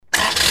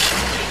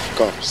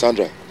Come,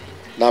 Sandra.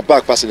 Now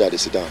back passenger, they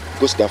sit down.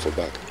 Go sit down for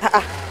back.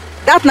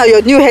 That now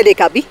your new headache,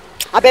 Abi.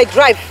 I beg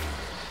drive.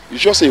 You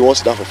sure say you want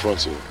to sit down for front,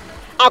 so?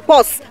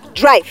 Pause.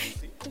 Drive.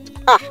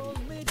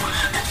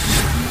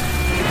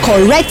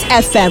 Correct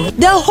FM,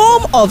 the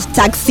home of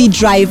taxi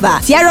driver.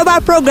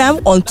 Tieraba program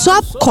on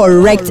top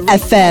Correct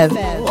FM.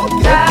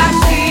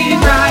 Taxi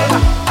driver,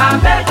 I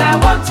bet I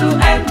want to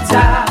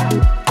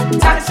enter.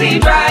 Taxi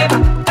driver,